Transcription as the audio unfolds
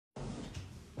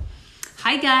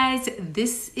Hi guys,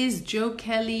 this is Jo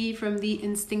Kelly from the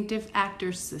Instinctive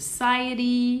Actors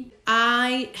Society.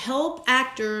 I help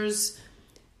actors,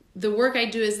 the work I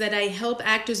do is that I help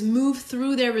actors move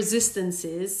through their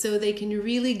resistances so they can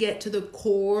really get to the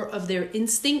core of their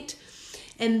instinct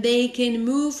and they can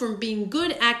move from being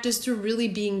good actors to really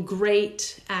being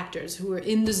great actors who are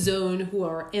in the zone, who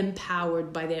are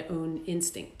empowered by their own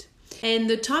instinct. And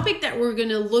the topic that we're going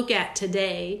to look at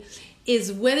today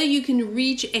is whether you can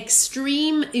reach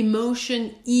extreme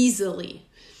emotion easily.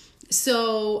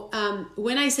 So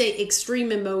when I say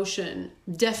extreme emotion,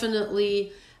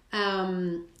 definitely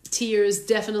tears,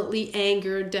 definitely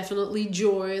anger, definitely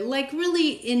joy, like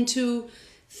really into,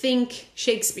 think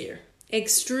Shakespeare.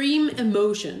 Extreme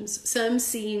emotions. Some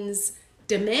scenes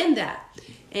demand that,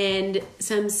 and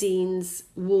some scenes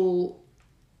will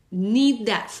need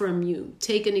that from you.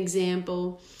 Take an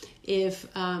example. If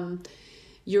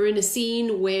you're in a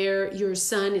scene where your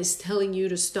son is telling you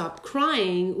to stop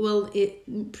crying, well,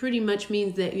 it pretty much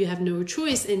means that you have no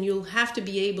choice and you'll have to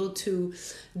be able to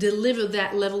deliver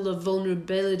that level of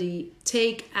vulnerability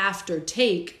take after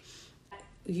take.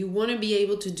 You want to be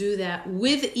able to do that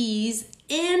with ease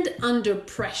and under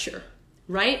pressure,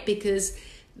 right? Because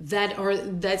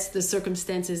that's the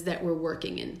circumstances that we're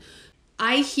working in.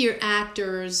 I hear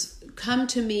actors come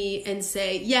to me and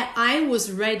say, yeah, I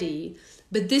was ready,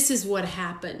 but this is what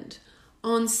happened.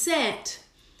 On set,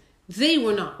 they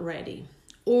were not ready.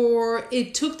 Or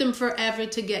it took them forever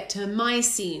to get to my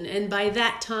scene. And by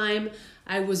that time,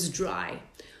 I was dry.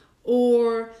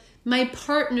 Or my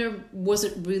partner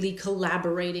wasn't really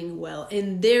collaborating well.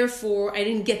 And therefore, I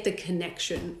didn't get the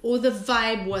connection. Or the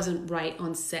vibe wasn't right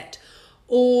on set.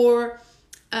 Or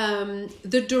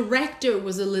the director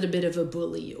was a little bit of a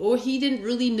bully. Or he didn't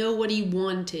really know what he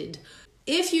wanted.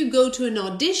 If you go to an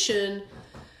audition,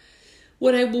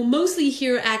 what I will mostly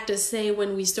hear actors say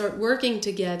when we start working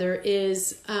together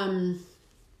is, I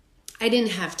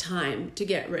didn't have time to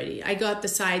get ready. I got the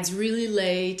sides really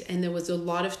late and there was a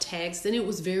lot of text and it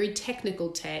was very technical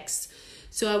text.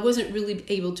 So I wasn't really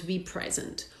able to be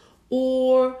present.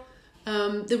 Or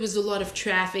there was a lot of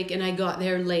traffic and I got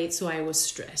there late, so I was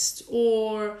stressed.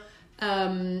 Or,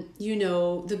 the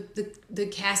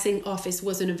casting office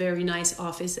wasn't a very nice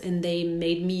office and they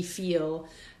made me feel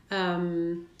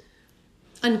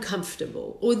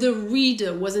uncomfortable, or the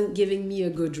reader wasn't giving me a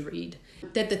good read.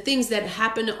 That the things that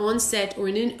happen on set or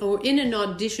in an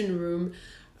audition room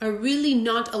are really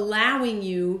not allowing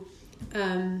you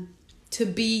to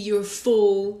be your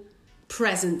full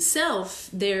present self.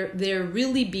 They're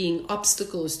really being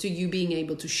obstacles to you being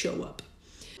able to show up.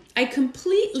 I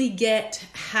completely get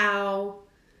how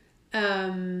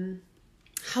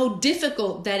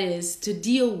difficult that is to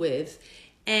deal with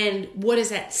and what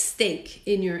is at stake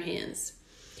in your hands.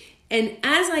 And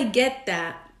as I get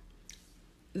that,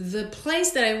 the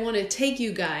place that I want to take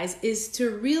you guys is to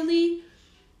really,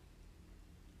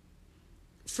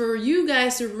 for you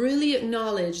guys to really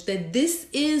acknowledge that this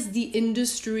is the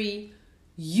industry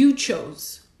you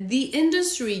chose. The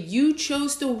industry you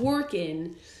chose to work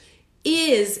in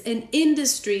is an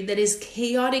industry that is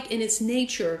chaotic in its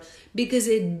nature because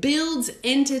it builds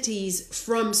entities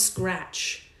from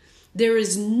scratch. There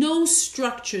is no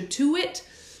structure to it.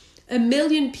 A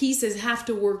million pieces have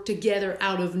to work together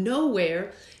out of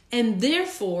nowhere. And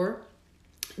therefore,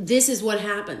 this is what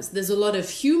happens. There's a lot of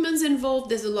humans involved.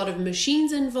 There's a lot of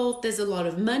machines involved. There's a lot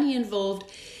of money involved.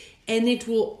 And it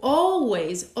will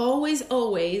always, always,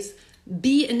 always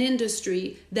be an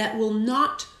industry that will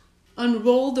not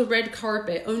unroll the red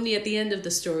carpet only at the end of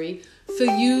the story for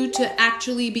you to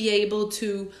actually be able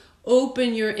to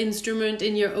open your instrument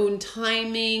in your own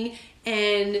timing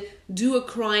and do a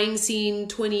crying scene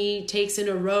 20 takes in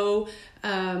a row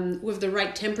with the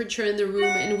right temperature in the room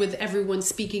and with everyone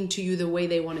speaking to you the way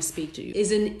they want to speak to you.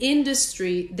 Is an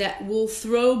industry that will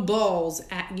throw balls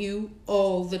at you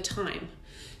all the time.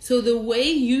 So the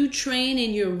way you train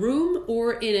in your room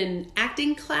or in an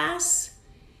acting class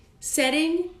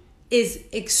setting is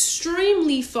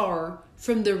extremely far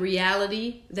from the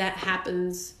reality that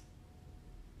happens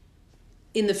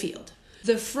in the field.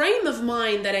 The frame of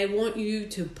mind that I want you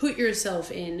to put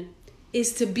yourself in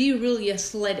is to be really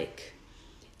athletic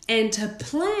and to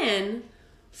plan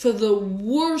for the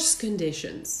worst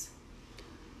conditions.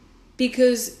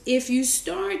 Because if you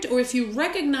start or if you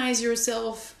recognize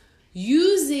yourself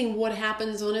using what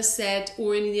happens on a set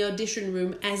or in the audition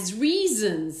room as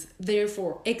reasons,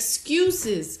 therefore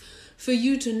excuses for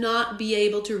you to not be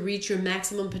able to reach your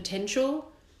maximum potential,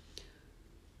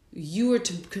 you are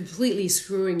completely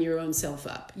screwing your own self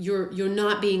up. You're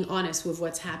not being honest with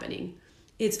what's happening.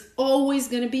 It's always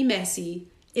going to be messy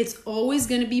It's always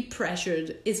going to be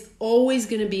pressured. It's always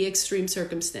going to be extreme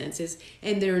circumstances,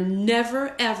 and they're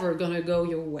never, ever going to go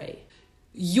your way.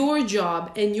 Your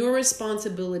job and your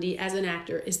responsibility as an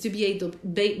actor is to be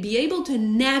able to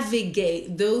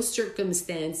navigate those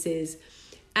circumstances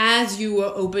as you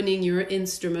are opening your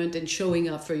instrument and showing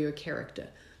up for your character.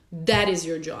 That is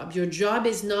your job. Your job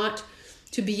is not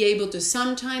to be able to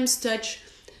sometimes touch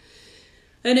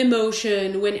an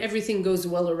emotion when everything goes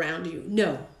well around you.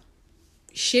 No.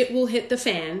 Shit will hit the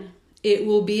fan. It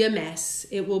will be a mess.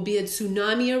 It will be a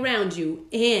tsunami around you.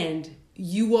 And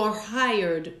you are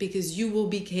hired because you will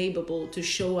be capable to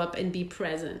show up and be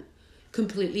present,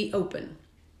 completely open.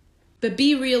 But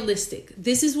be realistic.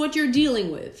 This is what you're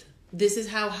dealing with. This is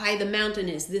how high the mountain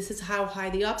is. This is how high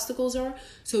the obstacles are.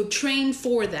 So train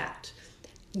for that.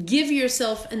 Give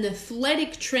yourself an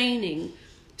athletic training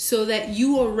so that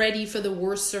you are ready for the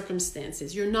worst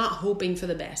circumstances. You're not hoping for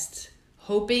the best.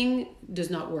 Hoping does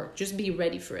not work. Just be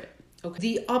ready for it. Okay.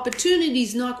 The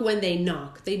opportunities knock when they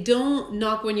knock. They don't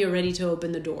knock when you're ready to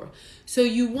open the door. So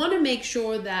you want to make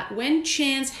sure that when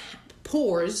chance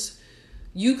pours,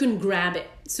 you can grab it.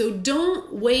 So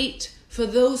don't wait for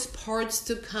those parts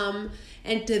to come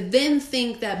and to then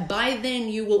think that by then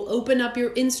you will open up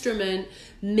your instrument,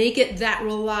 make it that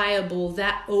reliable,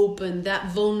 that open,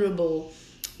 that vulnerable,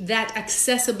 that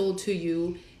accessible to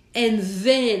you, and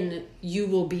then you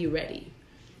will be ready.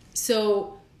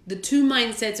 So the two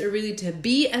mindsets are really to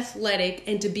be athletic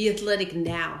and to be athletic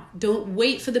now. Don't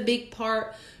wait for the big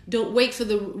part. Don't wait for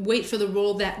the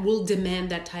role that will demand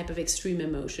that type of extreme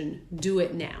emotion. Do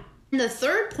it now. And the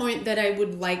third point that I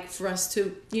would like for us to,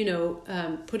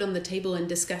 put on the table and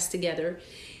discuss together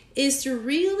is to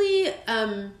really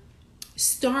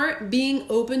start being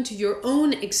open to your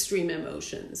own extreme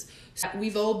emotions. So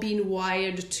we've all been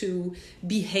wired to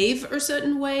behave a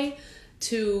certain way,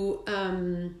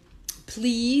 to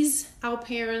please our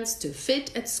parents, to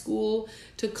fit at school,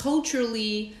 to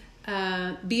culturally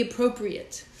be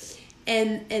appropriate.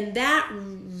 And that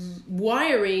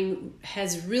wiring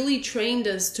has really trained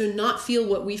us to not feel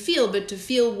what we feel, but to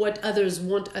feel what others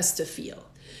want us to feel.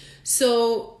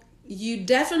 So you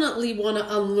definitely want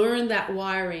to unlearn that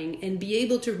wiring and be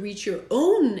able to reach your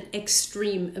own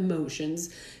extreme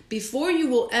emotions before you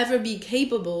will ever be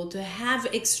capable to have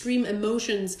extreme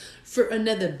emotions for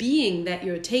another being that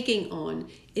you're taking on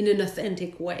in an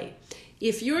authentic way.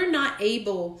 If you're not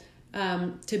able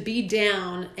to be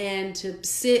down and to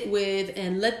sit with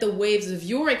and let the waves of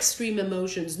your extreme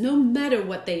emotions, no matter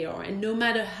what they are and no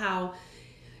matter how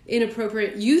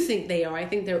inappropriate you think they are, I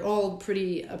think they're all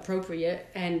pretty appropriate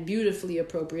and beautifully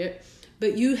appropriate,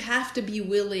 but you have to be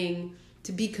willing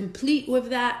to be complete with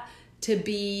that, to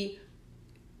be,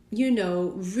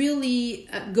 really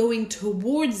going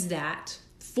towards that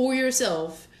for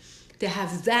yourself, to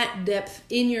have that depth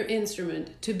in your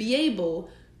instrument, to be able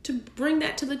to bring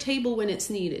that to the table when it's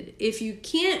needed. If you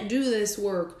can't do this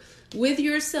work with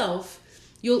yourself,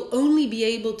 you'll only be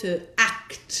able to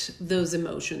act those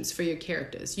emotions for your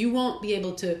characters. You won't be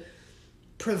able to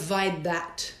provide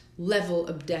that level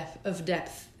of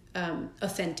depth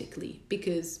authentically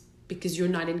because you're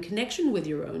not in connection with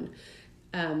your own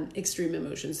extreme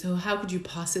emotions. So how could you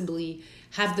possibly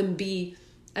have them be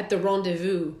at the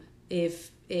rendezvous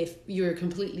if you're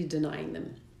completely denying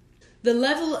them? The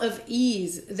level of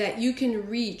ease that you can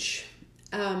reach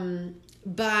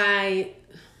by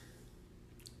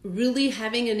really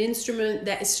having an instrument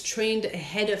that is trained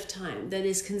ahead of time, that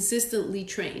is consistently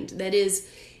trained, that is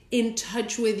in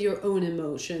touch with your own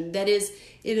emotion, that is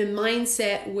in a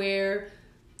mindset where,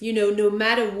 no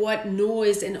matter what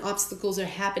noise and obstacles are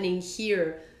happening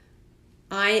here,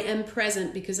 I am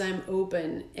present because I'm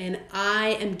open and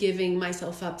I am giving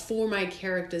myself up for my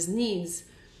character's needs,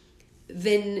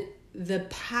 then the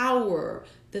power,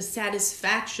 the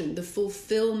satisfaction, the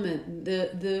fulfillment,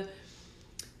 the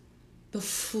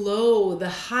flow, the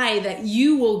high that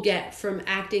you will get from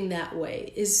acting that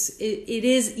way is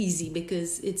easy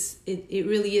because it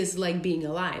really is like being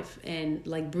alive and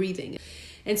like breathing.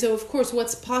 And so of course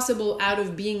what's possible out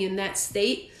of being in that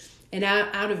state and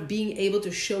out of being able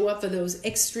to show up for those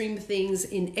extreme things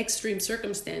in extreme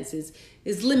circumstances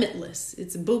is limitless.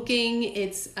 It's booking,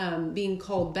 it's being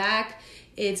called back,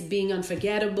 it's being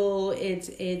unforgettable,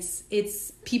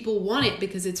 it's people want it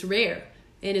because it's rare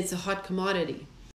and it's a hot commodity.